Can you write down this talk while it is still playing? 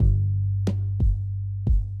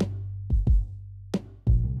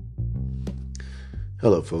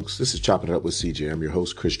Hello, folks. This is Chopping It Up with CJ. I'm your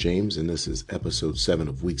host, Chris James, and this is episode 7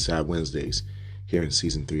 of Weakside Wednesdays here in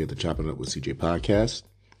season 3 of the Chopping It Up with CJ podcast.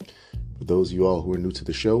 For those of you all who are new to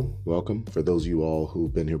the show, welcome. For those of you all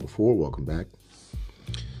who've been here before, welcome back.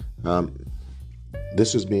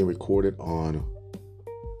 This is being recorded on,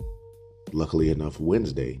 luckily enough,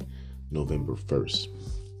 Wednesday, November 1st.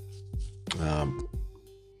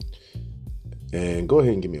 And go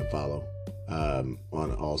ahead and give me a follow on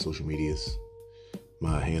all social medias.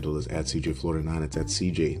 My handle is at CJFlorida9. It's at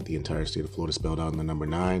CJ, the entire state of Florida spelled out in the number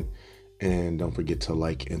 9. And don't forget to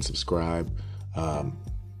like and subscribe.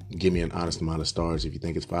 Give me an honest amount of stars. If you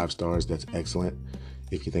think it's 5 stars, that's excellent.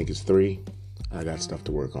 If you think it's 3, I got stuff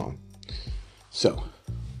to work on. So,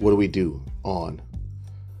 what do we do on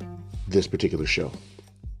this particular show?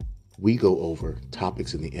 We go over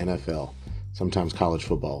topics in the NFL, sometimes college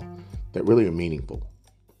football, that really are meaningful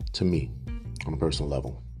to me on a personal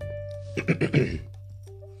level.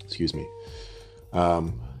 Excuse me.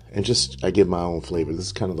 And just, I give my own flavor. This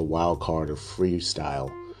is kind of the wild card or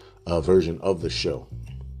freestyle version of the show.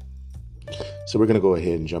 So we're going to go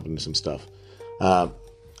ahead and jump into some stuff. I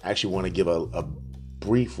actually want to give a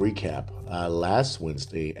brief recap. Last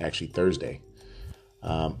Wednesday, actually Thursday,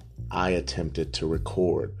 I attempted to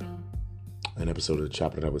record an episode of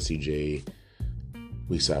Chopping It Up with CJ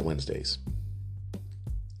Weakside Wednesdays.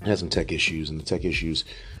 I had some tech issues, and the tech issues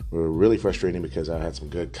were really frustrating because I had some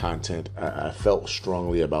good content. I felt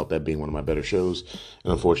strongly about that being one of my better shows,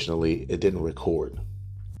 and unfortunately, it didn't record.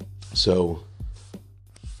 So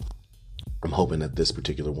I'm hoping that this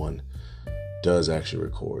particular one does actually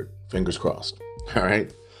record. Fingers crossed. All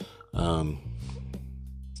right. So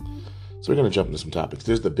we're going to jump into some topics.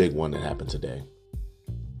 There's the big one that happened today.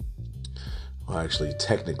 Well, actually,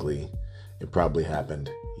 technically, it probably happened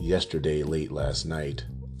yesterday, late last night,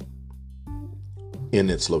 in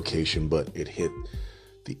its location, but it hit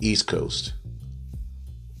the East Coast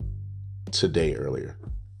today earlier.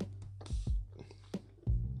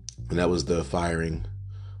 And that was the firing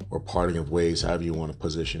or parting of ways, however you want to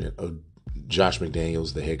position it, of Josh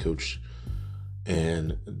McDaniels, the head coach,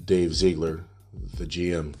 and Dave Ziegler, the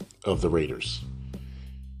GM of the Raiders.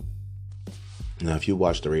 Now, if you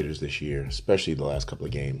watched the Raiders this year, especially the last couple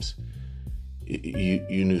of games,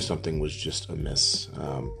 you knew something was just amiss.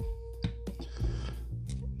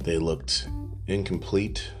 They looked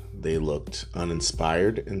incomplete. They looked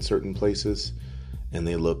uninspired in certain places, and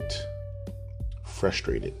they looked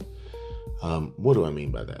frustrated. What do I mean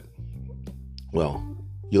by that? Well,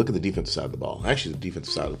 you look at the defensive side of the ball. Actually, the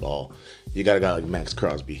defensive side of the ball, you got a guy like Max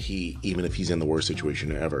Crosby. He, even if he's in the worst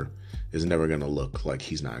situation ever, is never going to look like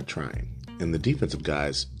he's not trying. And the defensive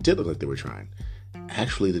guys did look like they were trying.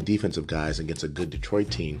 Actually, the defensive guys against a good Detroit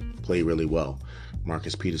team play really well.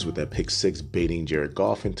 Marcus Peters with that pick 6 baiting Jared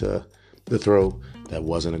Goff into the throw. That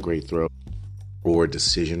wasn't a great throw, or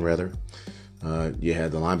decision rather. You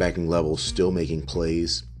had the linebacking level still making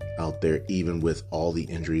plays out there, even with all the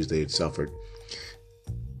injuries they had suffered.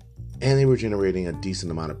 And they were generating a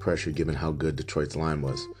decent amount of pressure given how good Detroit's line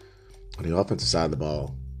was. On the offensive side of the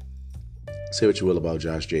ball, say what you will about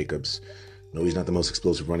Josh Jacobs. No, he's not the most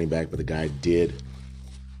explosive running back, but the guy did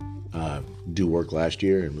do work last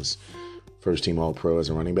year and was first team All-Pro as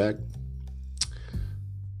a running back.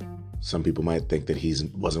 Some people might think that he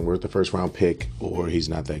wasn't worth the first round pick, or he's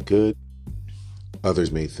not that good.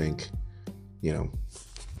 Others may think,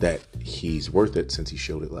 that he's worth it since he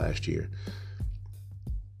showed it last year.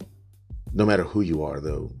 No matter who you are,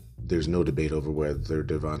 though, there's no debate over whether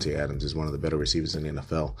Devontae Adams is one of the better receivers in the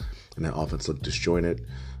NFL, and that offense looked disjointed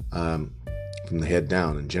from the head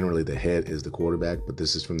down. And generally, the head is the quarterback, but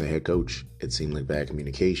this is from the head coach. It seemed like bad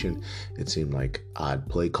communication. It seemed like odd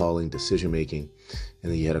play calling, decision making,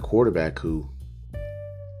 and then you had a quarterback who,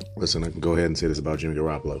 listen, I can go ahead and say this about Jimmy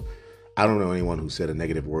Garoppolo. I don't know anyone who said a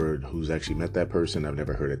negative word who's actually met that person. I've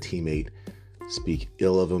never heard a teammate speak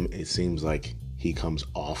ill of him. It seems like he comes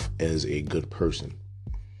off as a good person.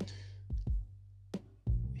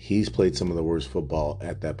 He's played some of the worst football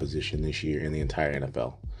at that position this year in the entire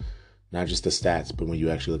NFL. Not just the stats, but when you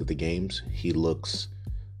actually look at the games, he looks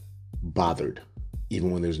bothered,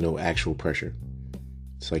 even when there's no actual pressure.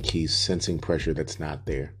 It's like he's sensing pressure that's not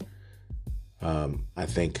there. I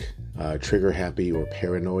think trigger happy or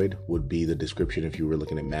paranoid would be the description if you were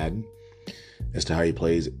looking at Madden as to how he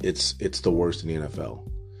plays. It's the worst in the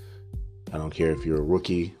NFL. I don't care if you're a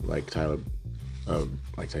rookie like Tyson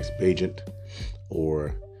Bagent,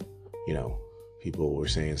 or people were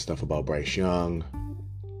saying stuff about Bryce Young,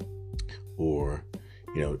 or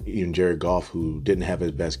even Jared Goff, who didn't have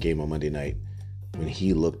his best game on Monday night when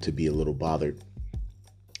he looked to be a little bothered.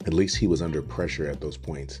 At least he was under pressure at those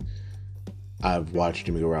points. I've watched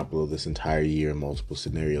Jimmy Garoppolo this entire year in multiple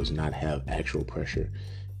scenarios not have actual pressure.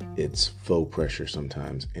 It's faux pressure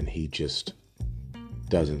sometimes, and he just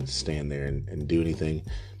doesn't stand there and do anything.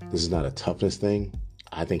 This is not a toughness thing.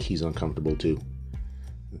 I think he's uncomfortable too.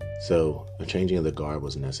 So a changing of the guard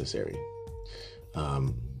was necessary.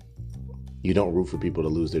 You don't root for people to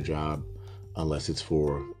lose their job unless it's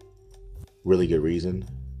for really good reason.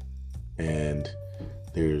 And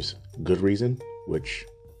there's good reason, which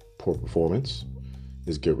poor performance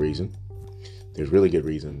is good reason. There's really good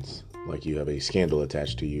reasons, like you have a scandal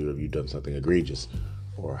attached to you, or you've done something egregious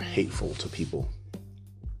or hateful to people.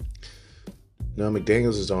 Now,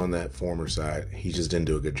 McDaniels is on that former side. He just didn't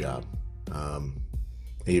do a good job.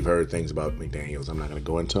 You've heard things about McDaniels. I'm not going to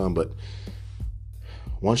go into them, but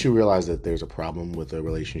once you realize that there's a problem with a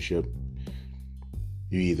relationship,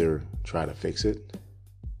 you either try to fix it,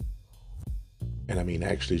 and I mean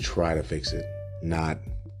actually try to fix it, not,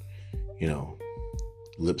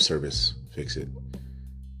 lip service fix it.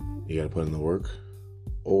 You got to put in the work,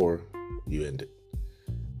 or you end it.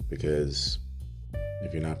 Because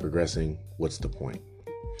if you're not progressing, what's the point?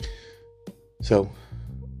 So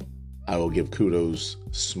I will give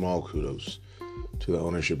small kudos to the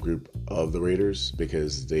ownership group of the Raiders,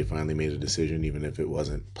 because they finally made a decision, even if it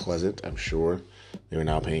wasn't pleasant. I'm sure they are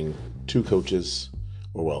now paying 2 coaches,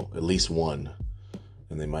 or well, at least 1,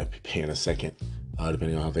 and they might be paying a second,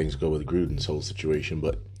 depending on how things go with Gruden's whole situation.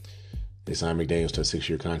 But they signed McDaniels to a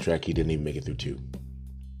 6-year contract. He didn't even make it through 2.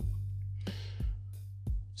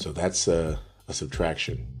 So that's a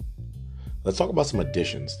subtraction. Let's talk about some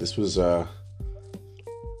additions. This was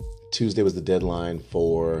Tuesday was the deadline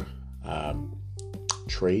for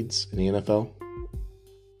trades in the NFL.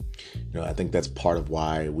 I think that's part of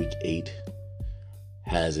why Week 8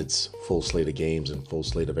 has its full slate of games and full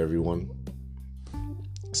slate of everyone.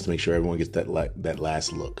 It's to make sure everyone gets that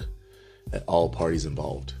last look at all parties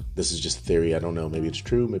involved. This is just theory. I don't know. Maybe it's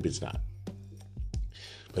true. Maybe it's not.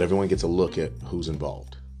 But everyone gets a look at who's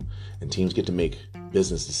involved. And teams get to make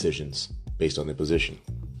business decisions based on their position.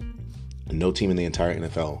 And no team in the entire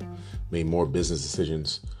NFL made more business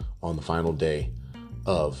decisions on the final day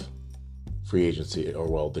of free agency, or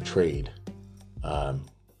well, the trade,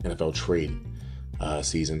 NFL trade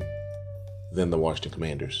season, than the Washington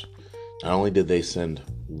Commanders. Not only did they send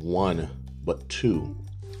 1, but 2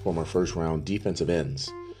 former first-round defensive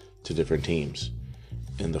ends to different teams.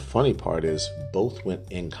 And the funny part is both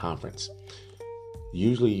went in conference.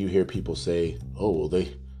 Usually you hear people say, oh,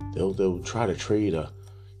 well, they'll try to trade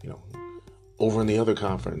over in the other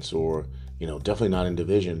conference, or, definitely not in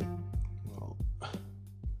division. Well,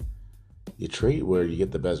 you trade where you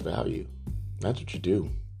get the best value. That's what you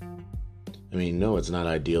do. I mean, no, it's not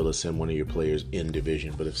ideal to send one of your players in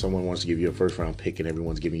division, but if someone wants to give you a first-round pick and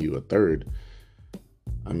everyone's giving you a third,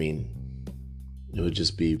 I mean, it would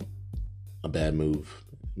just be a bad move,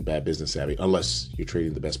 bad business savvy, unless you're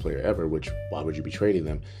trading the best player ever, which, why would you be trading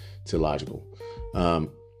them? It's illogical.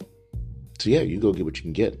 So yeah, you go get what you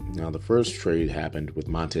can get. Now, the first trade happened with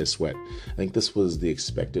Montez Sweat. I think this was the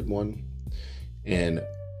expected one. And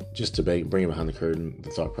just to bring it behind the curtain, the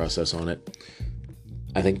thought process on it,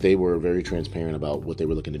 I think they were very transparent about what they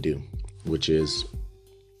were looking to do, which is,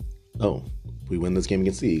 we win this game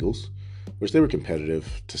against the Eagles, which they were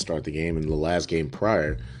competitive to start the game. And the last game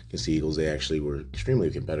prior against the Eagles, they actually were extremely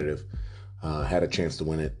competitive, had a chance to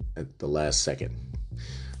win it at the last second.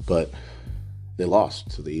 But they lost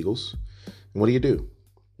to the Eagles. And what do?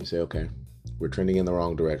 You say, okay, we're trending in the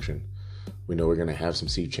wrong direction. We know we're going to have some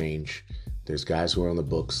sea change. There's guys who are on the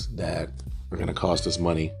books that are going to cost us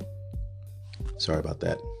money. Sorry about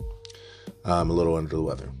that. I'm a little under the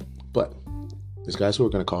weather. But there's guys who are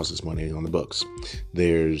going to cost us money on the books.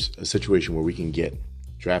 There's a situation where we can get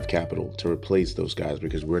draft capital to replace those guys,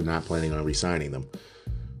 because we're not planning on re-signing them.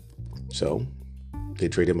 So they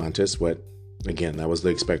traded Montez Sweat. Again, that was the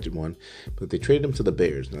expected one. But they traded him to the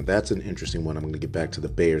Bears. Now, that's an interesting one. I'm going to get back to the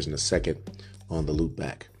Bears in a second on the loop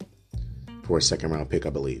back for a second-round pick,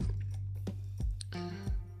 I believe.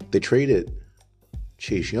 They traded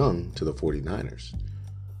Chase Young to the 49ers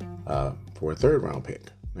for a third-round pick.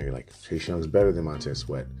 Now, you're like, Chase Young's better than Montez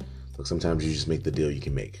Sweat. Look, sometimes you just make the deal you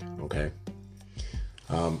can make, okay?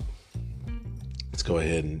 Let's go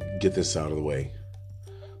ahead and get this out of the way.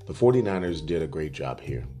 The 49ers did a great job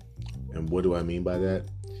here. And what do I mean by that?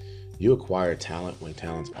 You acquire talent when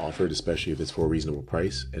talent's offered, especially if it's for a reasonable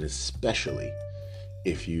price, and especially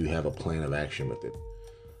if you have a plan of action with it.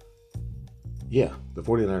 Yeah, the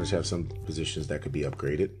 49ers have some positions that could be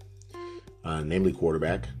upgraded, namely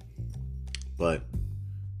quarterback. But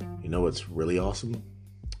you know what's really awesome?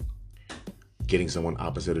 Getting someone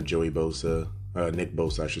opposite of Nick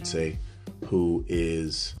Bosa, I should say, who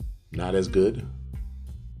is not as good,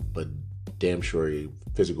 but damn sure a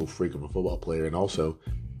physical freak of a football player. And also,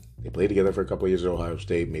 they played together for a couple of years at Ohio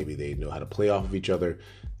State. Maybe they know how to play off of each other.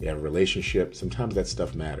 They have a relationship. Sometimes that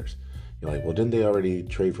stuff matters. You're like, well, didn't they already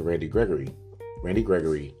trade for Randy Gregory? Randy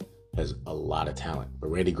Gregory has a lot of talent,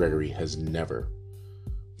 but Randy Gregory has never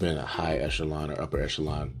been a high echelon or upper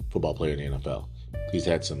echelon football player in the NFL. He's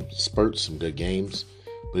had some spurts, some good games,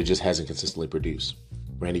 but he just hasn't consistently produced.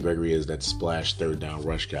 Randy Gregory is that splash third down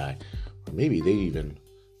rush guy. Or maybe they even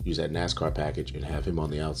use that NASCAR package and have him on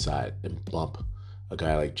the outside and bump a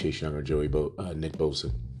guy like Chase Young or Nick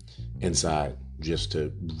Bosa inside just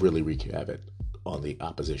to really wreak havoc on the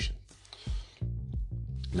opposition.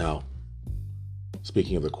 Now,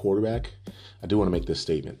 speaking of the quarterback, I do want to make this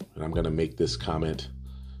statement, and I'm going to make this comment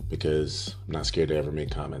because I'm not scared to ever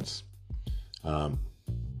make comments. I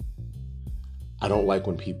don't like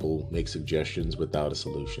when people make suggestions without a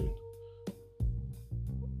solution.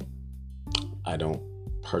 I don't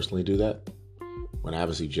personally do that. When I have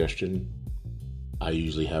a suggestion, I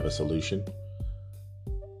usually have a solution,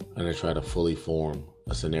 and I try to fully form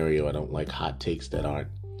a scenario. I don't like hot takes that aren't.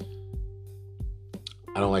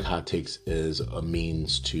 I don't like hot takes as a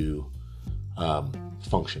means to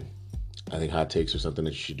function. I think hot takes are something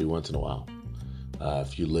that you should do once in a while.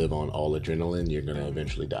 If you live on all adrenaline, you're going to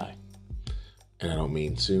eventually die. And I don't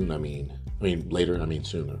mean soon. I mean later. I mean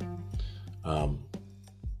sooner.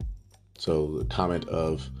 So the comment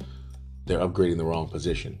of they're upgrading the wrong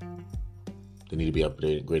position. They need to be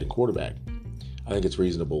upgrading quarterback. I think it's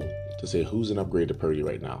reasonable to say who's an upgrade to Purdy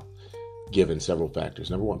right now, given several factors.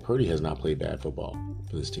 Number one, Purdy has not played bad football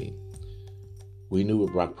for this team. We knew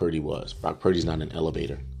what Brock Purdy was. Brock Purdy's not an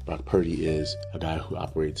elevator. Brock Purdy is a guy who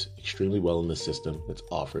operates extremely well in the system that's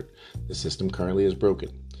offered. The system currently is broken.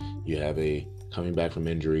 You have a coming back from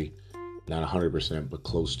injury, not 100%, but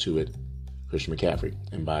close to it, Christian McCaffrey.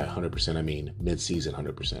 And by 100%, I mean mid-season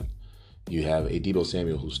 100%. You have a Deebo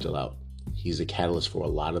Samuel who's still out. He's a catalyst for a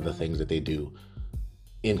lot of the things that they do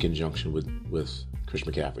in conjunction with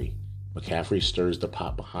Christian McCaffrey. McCaffrey stirs the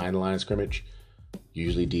pot behind the line of scrimmage.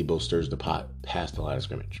 Usually Deebo stirs the pot past the line of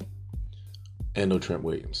scrimmage. And no Trent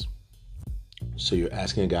Williams. So you're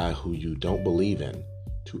asking a guy who you don't believe in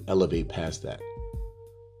to elevate past that.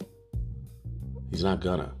 He's not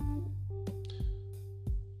gonna.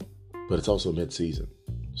 But it's also mid-season.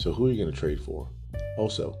 So who are you going to trade for?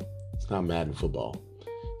 Also, it's not Madden football.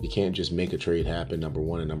 You can't just make a trade happen, number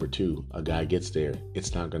one, and number two, a guy gets there,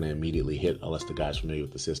 it's not going to immediately hit unless the guy's familiar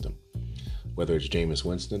with the system. Whether it's Jameis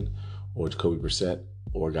Winston or Jacoby Brissett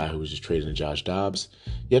or a guy who was just traded in Josh Dobbs,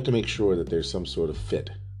 you have to make sure that there's some sort of fit.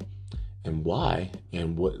 And why,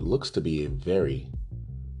 and what looks to be a very,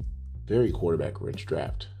 very quarterback-rich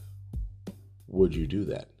draft, would you do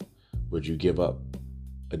that? Would you give up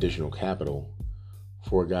additional capital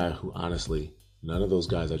for a guy who, honestly, none of those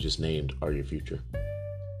guys I just named are your future?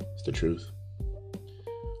 It's the truth.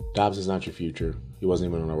 Dobbs is not your future. He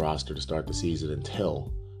wasn't even on a roster to start the season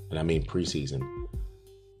until, and I mean preseason,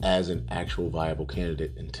 as an actual viable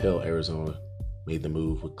candidate until Arizona made the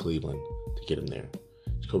move with Cleveland to get him there.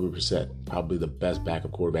 Jacoby Brissett, probably the best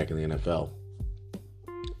backup quarterback in the NFL.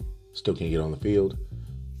 Still can't get on the field,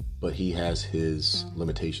 but he has his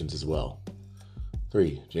limitations as well.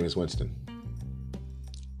 3, Jameis Winston.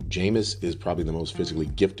 Jameis is probably the most physically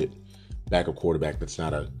gifted backup quarterback that's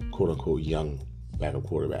not a quote-unquote young backup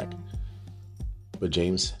quarterback. But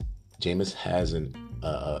Jameis has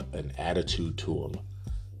an attitude to him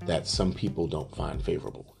that some people don't find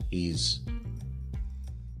favorable. He's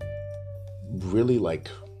really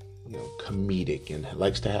comedic and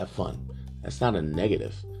likes to have fun. That's not a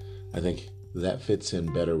negative. I think that fits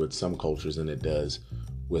in better with some cultures than it does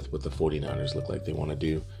with what the 49ers look like they want to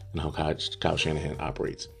do and how Kyle Shanahan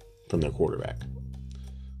operates from their quarterback.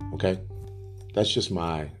 Okay? That's just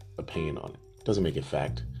my opinion on it. Doesn't make it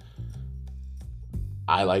fact.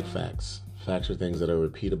 I like facts. Facts are things that are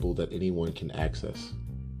repeatable that anyone can access.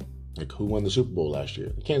 Like who won the Super Bowl last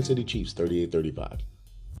year? The Kansas City Chiefs, 38-35.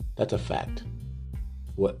 That's a fact.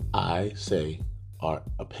 What I say are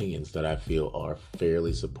opinions that I feel are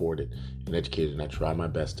fairly supported and educated, and I try my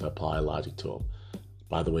best to apply logic to them.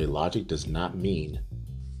 By the way, logic does not mean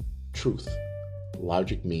truth.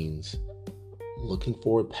 Logic means looking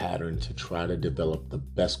for a pattern to try to develop the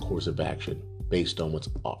best course of action based on what's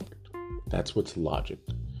offered. That's what's logic.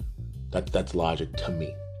 That's logic to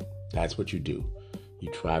me. That's what you do.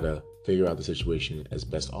 You try to figure out the situation as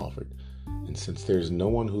best offered. And since there's no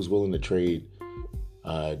one who's willing to trade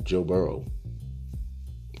Joe Burrow,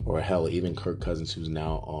 or hell, even Kirk Cousins, who's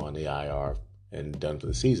now on the IR and done for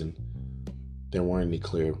the season, there weren't any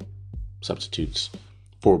clear substitutes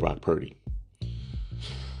for Brock Purdy.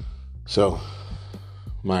 So,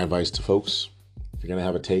 my advice to folks, if you're going to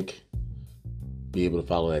have a take, be able to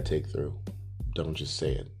follow that take through. Don't just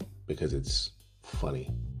say it because it's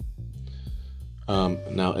funny.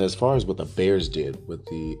 Now, as far as what the Bears did with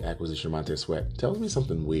the acquisition of Montez Sweat, tells me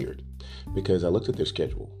something weird because I looked at their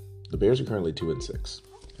schedule. The Bears are currently 2-6,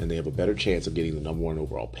 and they have a better chance of getting the number 1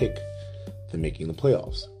 overall pick than making the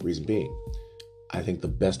playoffs. Reason being, I think the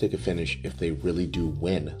best they could finish if they really do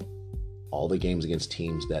win all the games against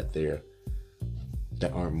teams that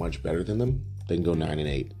aren't much better than them, they can go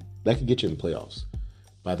 9-8. That could get you in the playoffs.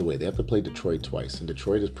 By the way, they have to play Detroit twice, and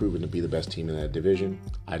Detroit has proven to be the best team in that division.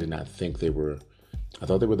 I did not think they were. I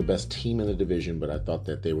thought they were the best team in the division, but I thought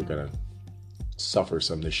that they were going to suffer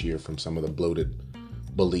some this year from some of the bloated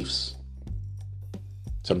beliefs.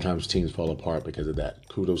 Sometimes teams fall apart because of that.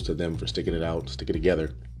 Kudos to them for sticking it out, sticking it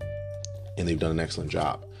together, and they've done an excellent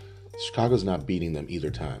job. Chicago's not beating them either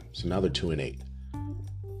time, so now they're 2-8.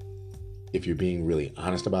 If you're being really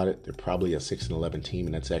honest about it, they're probably a 6-11 team,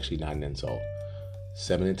 and that's actually not an insult.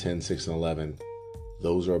 7-10, 6-11,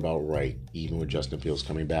 those are about right, even with Justin Fields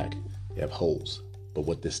coming back. They have holes. But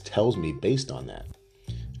what this tells me based on that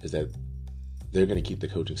is that they're going to keep the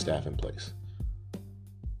coaching staff in place.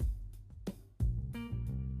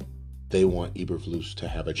 They want Eberflus to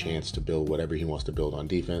have a chance to build whatever he wants to build on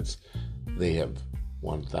defense. They have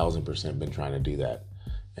 1,000% been trying to do that.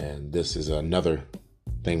 And this is another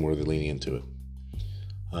thing where they're leaning into it.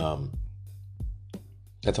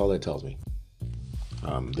 That's all that tells me.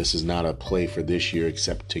 This is not a play for this year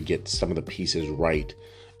except to get some of the pieces right,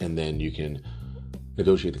 and then you can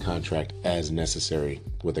negotiate the contract as necessary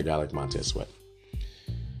with a guy like Montez Sweat.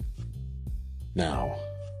 Now,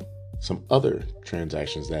 some other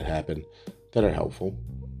transactions that happen that are helpful.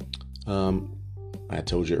 I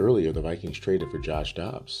told you earlier the Vikings traded for Josh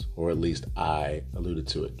Dobbs, or at least I alluded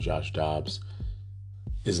to it. Josh Dobbs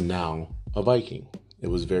is now a Viking. It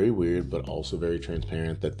was very weird, but also very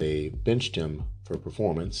transparent that they benched him for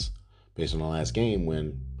performance based on the last game.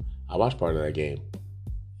 When I watched part of that game,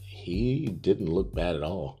 he didn't look bad at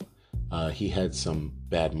all. He had some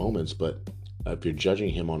bad moments, but if you're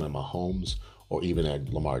judging him on a Mahomes or even a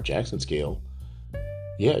Lamar Jackson scale,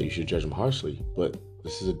 yeah, you should judge him harshly. But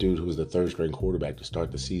this is a dude who was the third-string quarterback to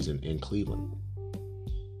start the season in Cleveland.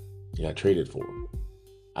 He got traded for him.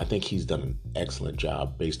 I think he's done an excellent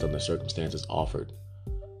job based on the circumstances offered.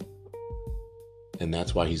 And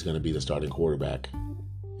that's why he's going to be the starting quarterback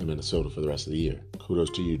in Minnesota for the rest of the year. Kudos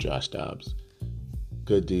to you, Josh Dobbs.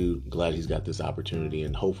 Good dude. Glad he's got this opportunity,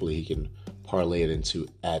 and hopefully he can parlay it into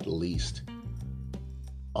at least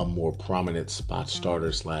a more prominent spot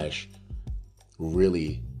starter /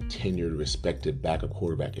 really tenured, respected backup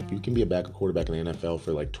quarterback. If you can be a backup quarterback in the NFL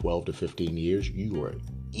for like 12 to 15 years, you are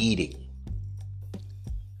eating.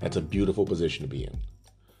 That's a beautiful position to be in.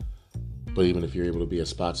 But even if you're able to be a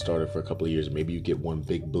spot starter for a couple of years, maybe you get one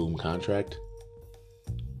big boom contract,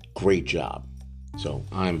 great job. So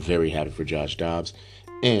I'm very happy for Josh Dobbs,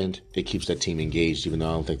 and it keeps that team engaged, even though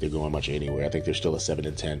I don't think they're going much anywhere. I think they're still a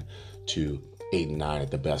 7-10 to 8-9 at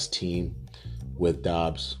the best team with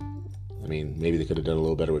Dobbs. I mean, maybe they could have done a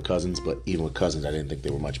little better with Cousins, but even with Cousins, I didn't think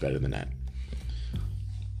they were much better than that.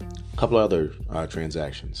 A couple of other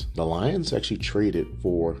transactions. The Lions actually traded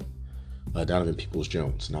for Donovan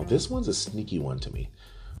Peoples-Jones. Now, this one's a sneaky one to me.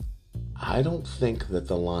 I don't think that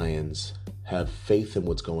the Lions have faith in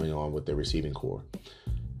what's going on with their receiving core.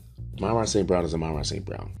 Amon-Ra St. Brown is Amon-Ra St.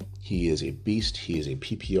 Brown. He is a beast. He is a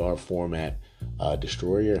PPR format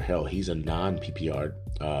destroyer. Hell, he's a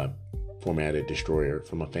non-PPR formatted destroyer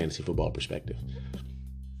from a fantasy football perspective.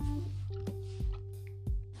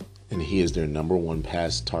 And he is their number one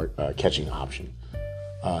pass catching option.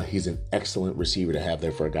 He's an excellent receiver to have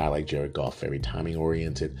there for a guy like Jared Goff. Very timing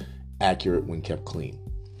oriented, accurate when kept clean.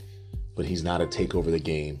 But he's not a take over the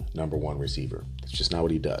game number one receiver. It's just not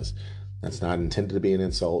what he does. That's not intended to be an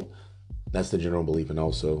insult. That's the general belief. And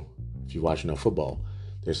also, if you watch enough football,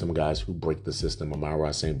 there's some guys who break the system.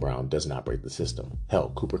 Amon-Ra St. Brown does not break the system.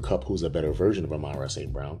 Hell, Cooper Kupp, who's a better version of Amon-Ra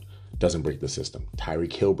St. Brown, doesn't break the system.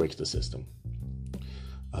 Tyreek Hill breaks the system.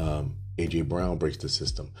 A.J. Brown breaks the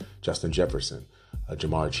system. Justin Jefferson,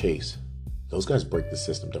 Jamar Chase. Those guys break the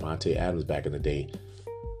system. Devontae Adams back in the day.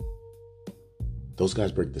 Those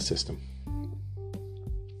guys break the system.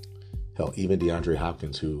 Hell, even DeAndre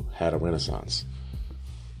Hopkins, who had a renaissance.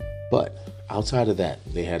 But outside of that,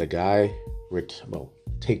 they had a guy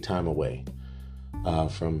take time away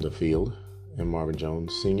from the field, and Marvin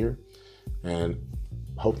Jones Sr. And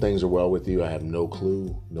hope things are well with you. I have no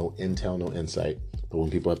clue, no intel, no insight. But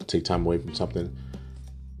when people have to take time away from something,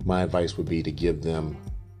 my advice would be to give them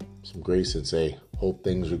some grace and say, hope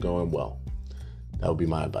things are going well. That would be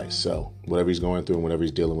my advice. So whatever he's going through and whatever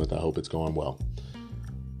he's dealing with, I hope it's going well.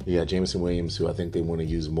 Yeah, Jameson Williams, who I think they want to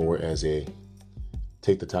use more as a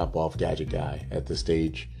take the top off gadget guy at this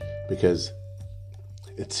stage, because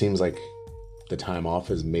it seems like the time off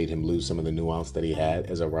has made him lose some of the nuance that he had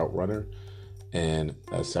as a route runner and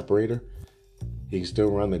a separator. He can still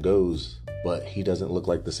run the goes, but he doesn't look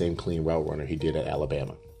like the same clean route runner he did at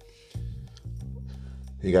Alabama.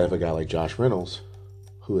 You got a guy like Josh Reynolds,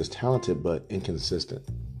 who is talented but inconsistent.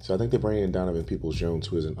 So I think they're bringing in Donovan Peoples-Jones,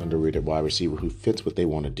 who is an underrated wide receiver who fits what they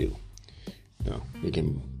want to do. You know, he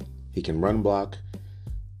can run block,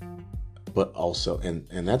 but also,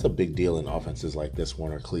 and that's a big deal in offenses like this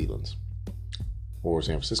one or Cleveland's or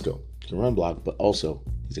San Francisco. He can run block, but also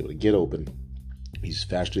he's able to get open. He's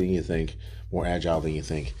faster than you think, more agile than you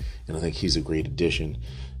think, and I think he's a great addition,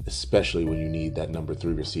 especially when you need that number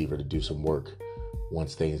 3 receiver to do some work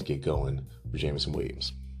once things get going for Jameson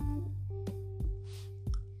Williams.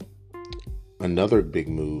 Another big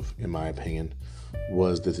move, in my opinion,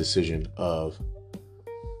 was the decision of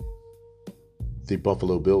the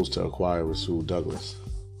Buffalo Bills to acquire Rasul Douglas.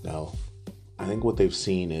 Now, I think what they've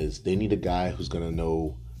seen is they need a guy who's going to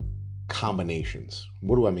know combinations.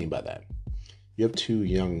 What do I mean by that? You have 2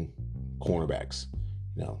 young cornerbacks,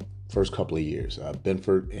 first couple of years,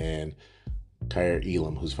 Benford and Kyer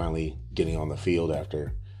Elam, who's finally getting on the field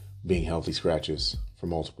after being healthy scratches for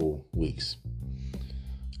multiple weeks.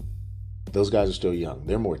 Those guys are still young.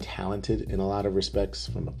 They're more talented in a lot of respects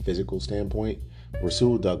from a physical standpoint.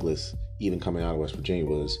 Rasul Douglas, even coming out of West Virginia,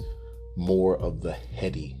 was more of the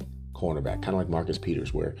heady cornerback, kind of like Marcus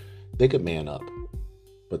Peters, where they could man up,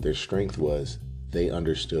 but their strength was they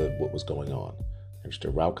understood what was going on. They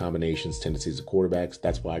understood route combinations, tendencies of quarterbacks.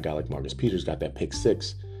 That's why a guy like Marcus Peters got that pick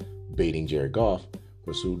 6 baiting Jared Goff.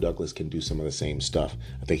 Rasul Douglas can do some of the same stuff.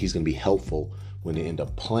 I think he's going to be helpful when they end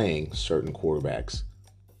up playing certain quarterbacks.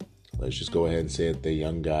 Let's just go ahead and say that the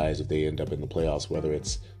young guys, if they end up in the playoffs, whether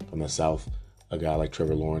it's from the South, a guy like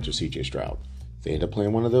Trevor Lawrence or C.J. Stroud, if they end up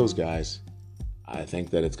playing one of those guys, I think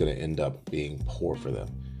that it's going to end up being poor for them.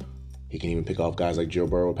 He can even pick off guys like Joe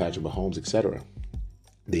Burrow, Patrick Mahomes, etc.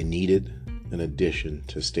 They needed an addition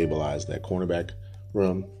to stabilize that cornerback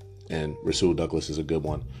room, and Rasul Douglas is a good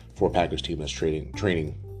one for a Packers team that's trading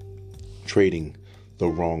the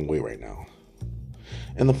wrong way right now.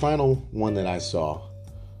 And the final one that I saw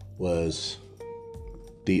was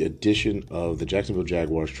the addition of the Jacksonville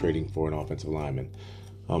Jaguars trading for an offensive lineman.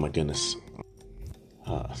 Oh my goodness.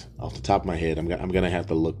 Off the top of my head, I'm going to have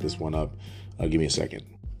to look this one up. Give me a second.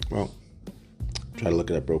 Well, try to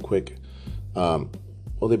look it up real quick. Well,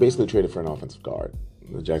 they basically traded for an offensive guard.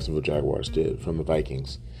 The Jacksonville Jaguars did, from the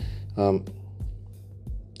Vikings. I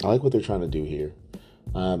like what they're trying to do here.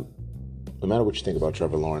 No matter what you think about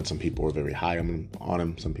Trevor Lawrence, some people are very high on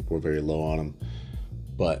him. Some people are very low on him.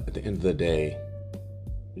 But at the end of the day,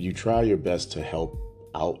 you try your best to help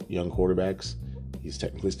out young quarterbacks. He's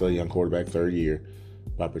technically still a young quarterback, 3rd year,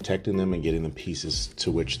 by protecting them and getting them pieces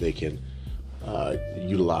to which they can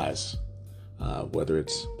utilize, whether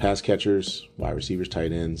it's pass catchers, wide receivers,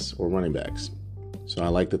 tight ends, or running backs. So I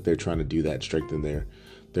like that they're trying to do that, strengthen their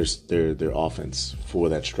offense for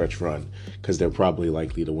that stretch run, because they're probably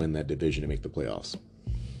likely to win that division and make the playoffs.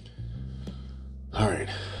 All right.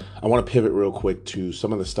 I want to pivot real quick to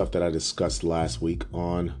some of the stuff that I discussed last week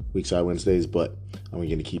on Weakside Wednesdays, but I'm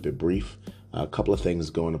going to keep it brief. A couple of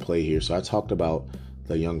things go into play here. So I talked about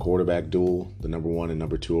the young quarterback duel, the number 1 and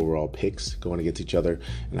number 2 overall picks going against each other.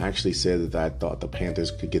 And I actually said that I thought the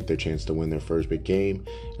Panthers could get their chance to win their first big game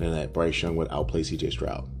and that Bryce Young would outplay C.J.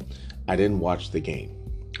 Stroud. I didn't watch the game.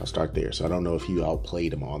 I'll start there. So I don't know if he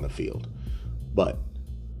outplayed him on the field. But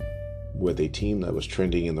with a team that was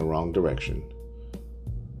trending in the wrong direction,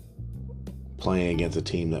 playing against a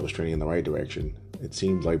team that was trending in the right direction, it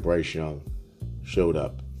seems like Bryce Young showed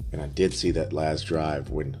up. And I did see that last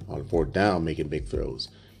drive when on 4th down making big throws.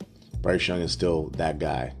 Bryce Young is still that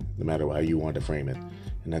guy, no matter how you want to frame it.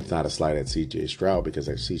 And that's not a slight at C.J. Stroud, because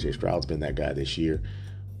C.J. Stroud's been that guy this year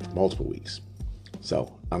for multiple weeks.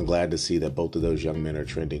 So I'm glad to see that both of those young men are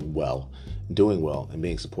trending well, doing well, and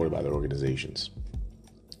being supported by their organizations.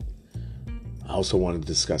 I also wanted to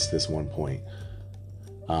discuss this one point.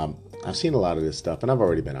 I've seen a lot of this stuff, and I've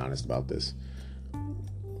already been honest about this.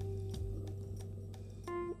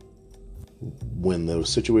 When the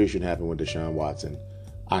situation happened with Deshaun Watson,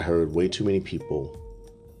 I heard way too many people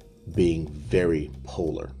being very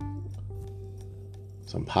polar.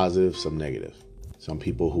 Some positive, some negative. Some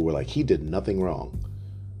people who were like, he did nothing wrong.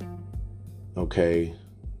 Okay,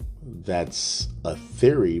 that's a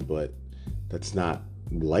theory, but that's not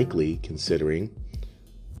likely considering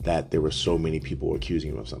that there were so many people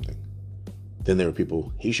accusing him of something. Then there were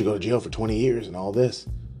people, he should go to jail for 20 years and all this.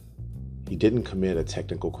 He didn't commit a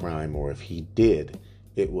technical crime, or if he did,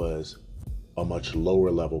 it was a much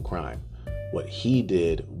lower level crime. What he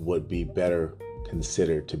did would be better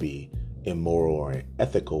considered to be immoral or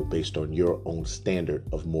unethical based on your own standard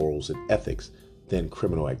of morals and ethics than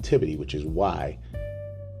criminal activity, which is why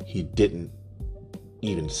he didn't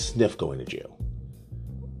even sniff going to jail.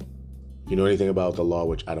 You know anything about the law,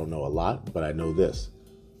 which I don't know a lot, but I know this.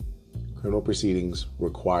 Criminal proceedings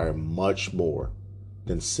require much more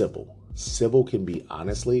than civil. Civil can be,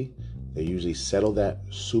 honestly, they usually settle that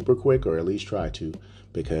super quick, or at least try to,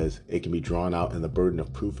 because it can be drawn out and the burden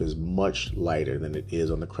of proof is much lighter than it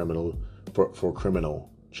is on the criminal for criminal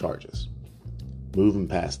charges. Moving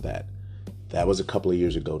past that. That was a couple of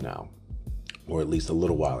years ago now, or at least a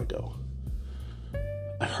little while ago.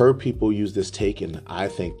 I heard people use this take, and I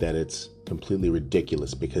think that it's completely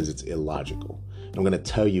ridiculous because it's illogical. I'm going to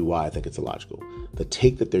tell you why I think it's illogical. The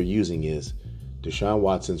take that they're using is Deshaun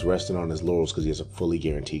Watson's resting on his laurels because he has a fully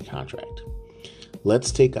guaranteed contract.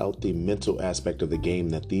 Let's take out the mental aspect of the game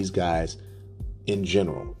that these guys, in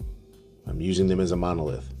general, I'm using them as a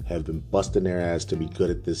monolith, have been busting their ass to be good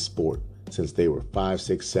at this sport since they were 5,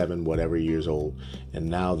 6, 7, whatever years old, and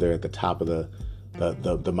now they're at the top of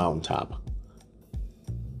the mountaintop.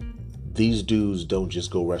 These dudes don't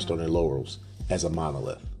just go rest on their laurels as a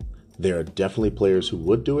monolith. There are definitely players who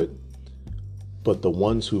would do it, but the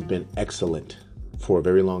ones who've been excellent for a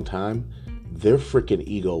very long time, their freaking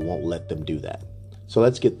ego won't let them do that. So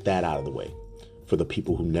let's get that out of the way for the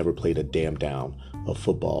people who never played a damn down of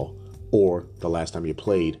football, or the last time you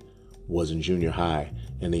played was in junior high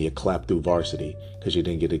and then you clapped through varsity because you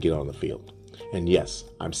didn't get to get on the field. And yes,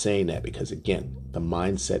 I'm saying that because, again, the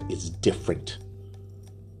mindset is different.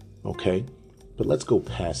 Okay? But let's go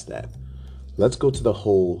past that. Let's go to the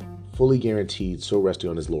whole fully guaranteed, so resting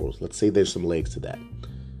on his laurels. Let's say there's some legs to that.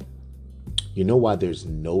 You know why there's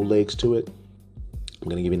no legs to it? I'm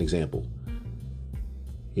going to give you an example.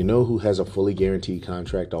 You know who has a fully guaranteed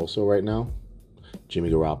contract also right now? Jimmy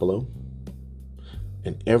Garoppolo.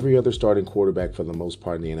 And every other starting quarterback for the most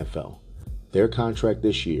part in the NFL. Their contract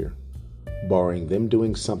this year, barring them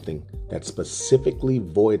doing something that specifically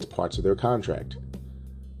voids parts of their contract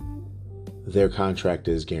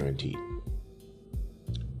is guaranteed.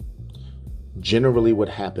 Generally, what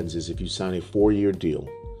happens is if you sign a 4-year deal,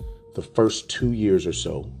 the first 2 years or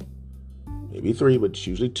so, maybe 3, but it's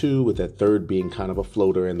usually 2, with that third being kind of a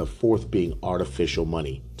floater and the fourth being artificial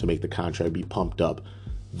money to make the contract be pumped up.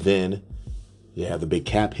 Then you have the big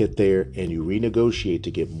cap hit there and you renegotiate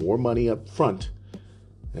to get more money up front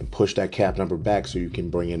and push that cap number back so you can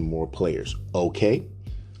bring in more players. Okay?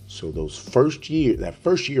 So that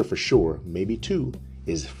first year for sure, maybe 2,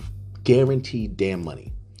 is guaranteed damn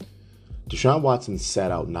money. Deshaun Watson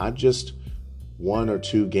sat out not just 1 or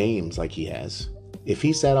 2 games like he has. If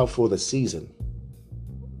he sat out for the season,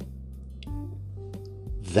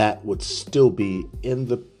 that would still be in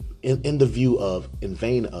the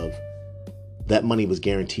vein of that money was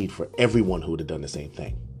guaranteed for everyone who would have done the same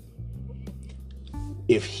thing.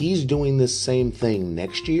 If he's doing this same thing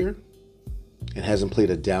next year and hasn't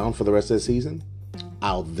played it down for the rest of the season,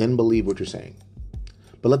 I'll then believe what you're saying.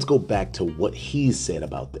 But let's go back to what he said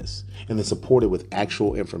about this and then support it with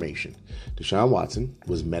actual information. Deshaun Watson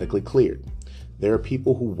was medically cleared. There are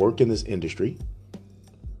people who work in this industry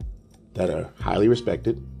that are highly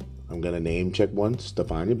respected. I'm going to name check one,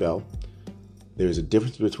 Stephania Bell. There's a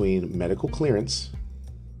difference between medical clearance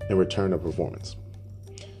and return of performance.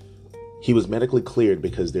 He was medically cleared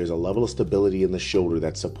because there's a level of stability in the shoulder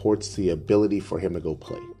that supports the ability for him to go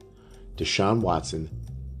play. Deshaun Watson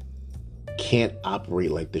can't operate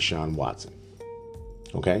like Deshaun Watson.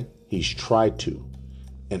 Okay? He's tried to.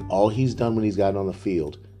 And all he's done when he's gotten on the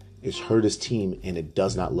field is hurt his team, and it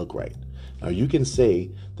does not look right. Now, you can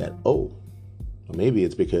say that, maybe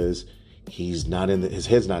it's because he's not his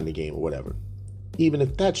head's not in the game or whatever. Even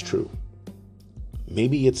if that's true,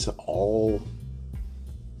 maybe it's all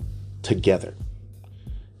together.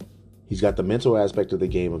 He's got the mental aspect of the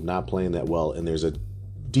game of not playing that well, and there's a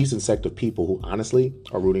decent sect of people who honestly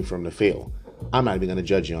are rooting for him to fail. I'm not even going to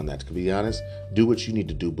judge you on that. To be honest, do what you need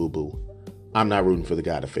to do, boo-boo. I'm not rooting for the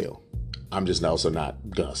guy to fail. I'm just also not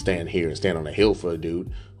going to stand here and stand on a hill for a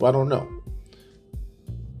dude who I don't know.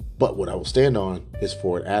 But what I will stand on is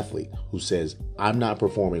for an athlete who says, I'm not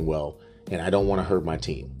performing well and I don't want to hurt my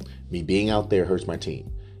team. Me being out there hurts my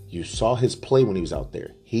team. You saw his play when he was out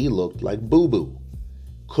there. He looked like boo-boo.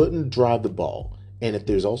 Couldn't drive the ball. And if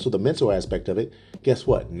there's also the mental aspect of it, guess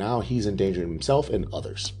what? Now he's endangering himself and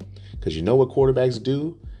others. Because you know what quarterbacks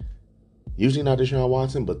do? Usually not Deshaun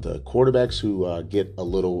Watson, but the quarterbacks who get a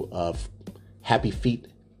little feet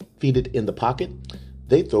in the pocket,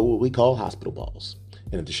 they throw what we call hospital balls.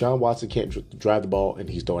 And if Deshaun Watson can't drive the ball and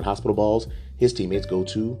he's throwing hospital balls, his teammates go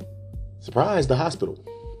to, surprise, the hospital.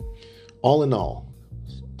 All in all,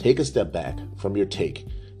 take a step back from your take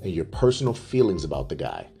and your personal feelings about the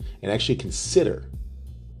guy and actually consider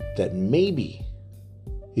that maybe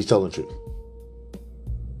he's telling the truth.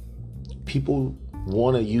 People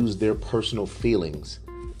want to use their personal feelings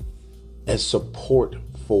as support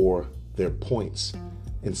for their points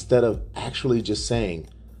instead of actually just saying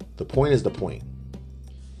the point is the point.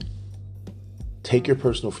 Take your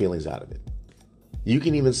personal feelings out of it. You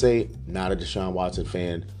can even say, not a Deshaun Watson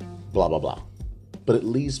fan, blah, blah, blah. But at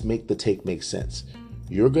least make the take make sense.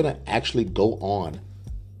 You're going to actually go on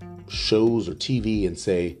shows or TV and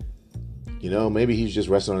say, maybe he's just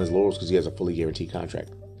resting on his laurels because he has a fully guaranteed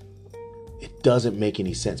contract. It doesn't make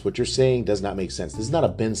any sense. What you're saying does not make sense. This is not a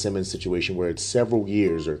Ben Simmons situation where it's several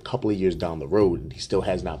years or a couple of years down the road and he still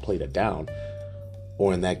has not played it down.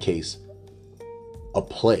 Or in that case, a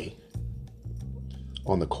play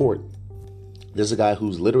on the court. There's a guy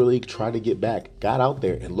who's literally tried to get back, got out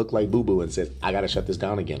there and looked like boo-boo and said, I got to shut this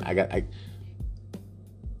down again.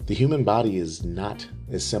 The human body is not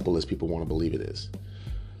as simple as people want to believe it is.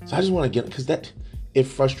 So I just want to get, because it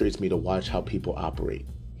frustrates me to watch how people operate.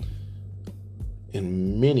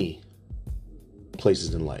 In many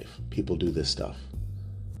places in life, people do this stuff.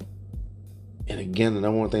 And again, the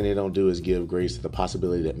number one thing they don't do is give grace to the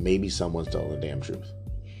possibility that maybe someone's telling the damn truth.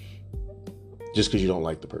 Just because you don't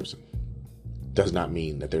like the person does not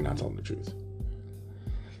mean that they're not telling the truth.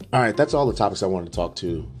 All right, that's all the topics I wanted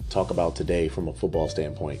to talk about today from a football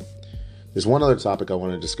standpoint. There's one other topic I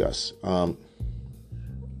want to discuss. I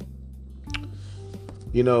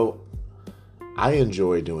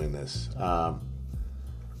enjoy doing this.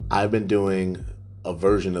 I've been doing a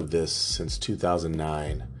version of this since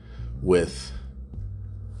 2009 with,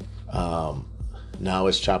 now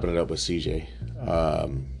it's Chopping It Up with CJ,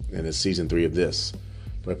 and it's season 3 of this.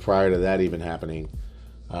 But prior to that even happening,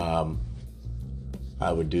 I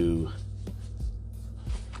would do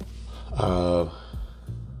 5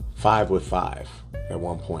 with 5 at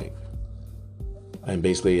one point. And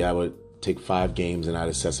basically I would take 5 games and I'd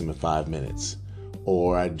assess them in 5 minutes.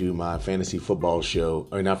 Or I'd do my fantasy football show,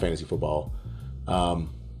 or not fantasy football,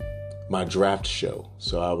 my draft show.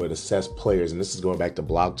 So I would assess players, and this is going back to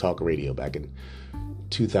Blog Talk Radio back in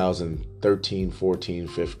 2013, 14,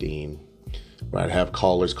 15, where I'd have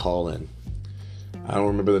callers call in. I don't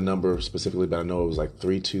remember the number specifically, but I know it was like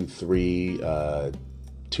 323,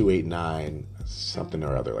 289, something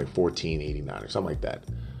or other, like 1489 or something like that.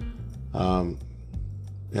 And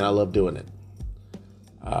I love doing it.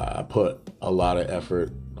 I put a lot of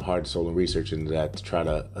effort, heart, soul, and research into that to try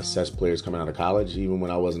to assess players coming out of college, even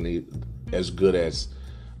when I wasn't as good as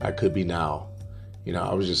I could be now.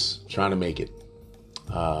 I was just trying to make it.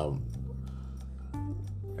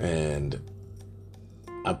 And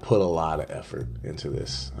I put a lot of effort into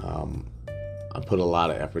this. I put a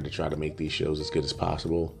lot of effort to try to make these shows as good as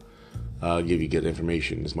possible, give you good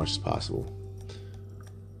information as much as possible.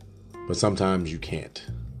 But sometimes you can't.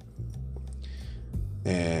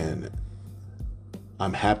 And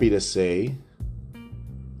I'm happy to say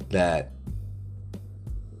that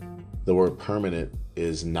the word permanent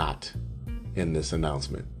is not in this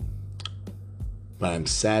announcement. But I'm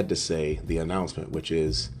sad to say the announcement, which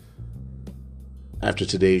is after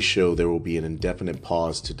today's show, there will be an indefinite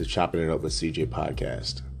pause to the Chopping It Up with CJ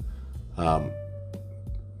podcast.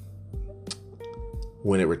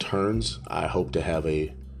 When it returns, I hope to have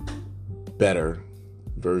a better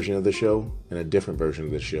version of the show and a different version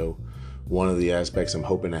of the show. One of the aspects I'm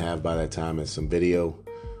hoping to have by that time is some video,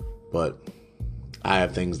 but I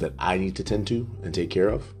have things that I need to tend to and take care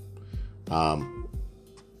of.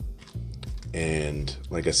 And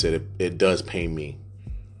like I said, it does pain me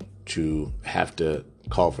to have to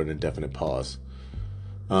call for an indefinite pause.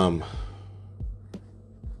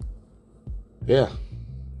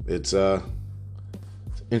 It's an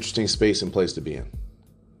interesting space and place to be in.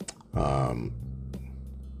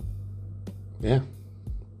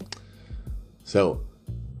 So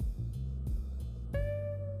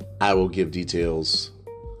I will give details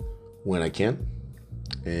when I can.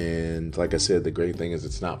 And like I said, the great thing is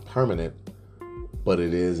it's not permanent, but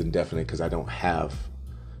it is indefinite because I don't have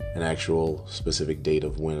an actual specific date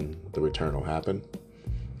of when the return will happen.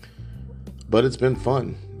 But it's been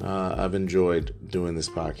fun. I've enjoyed doing this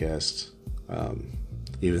podcast,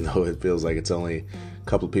 even though it feels like it's only a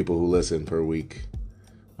couple of people who listen per week,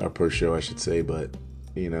 or per show, I should say. But,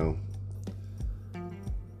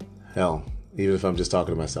 hell, even if I'm just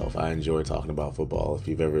talking to myself, I enjoy talking about football. If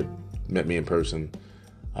you've ever met me in person,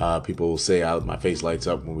 People say my face lights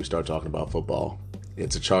up when we start talking about football.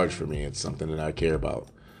 It's a charge for me. It's something that I care about.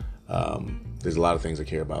 There's a lot of things I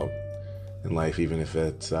care about in life, even if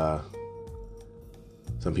it's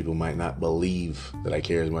some people might not believe that I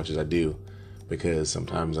care as much as I do, because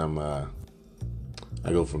sometimes I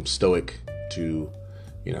go from stoic to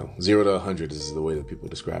 0 to 100 is the way that people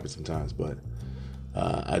describe it sometimes, but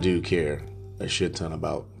I do care a shit ton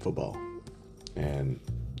about football and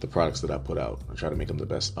the products that I put out. I try to make them the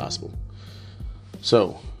best possible.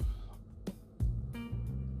 So,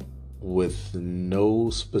 with no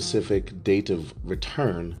specific date of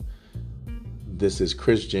return, this is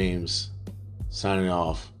Chris James signing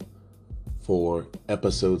off for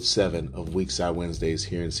episode 7 of Weakside Wednesdays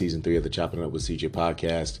here in season 3 of the Chopping It Up with CJ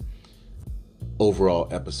podcast. Overall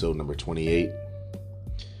episode number 28.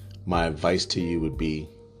 My advice to you would be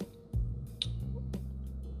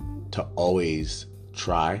to always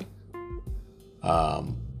try,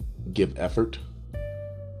 give effort.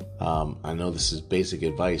 I know this is basic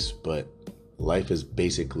advice, but life is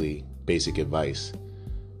basically basic advice,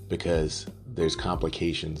 because there's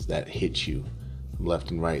complications that hit you from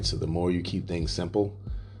left and right. So the more you keep things simple,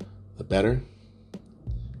 the better.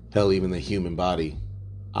 Hell, even the human body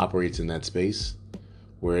operates in that space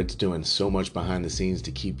where it's doing so much behind the scenes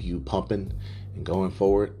to keep you pumping and going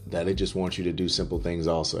forward that it just wants you to do simple things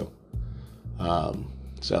also.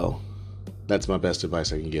 So that's my best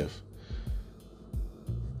advice I can give.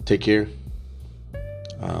 Take care,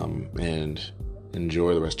 and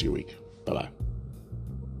enjoy the rest of your week. Bye-bye.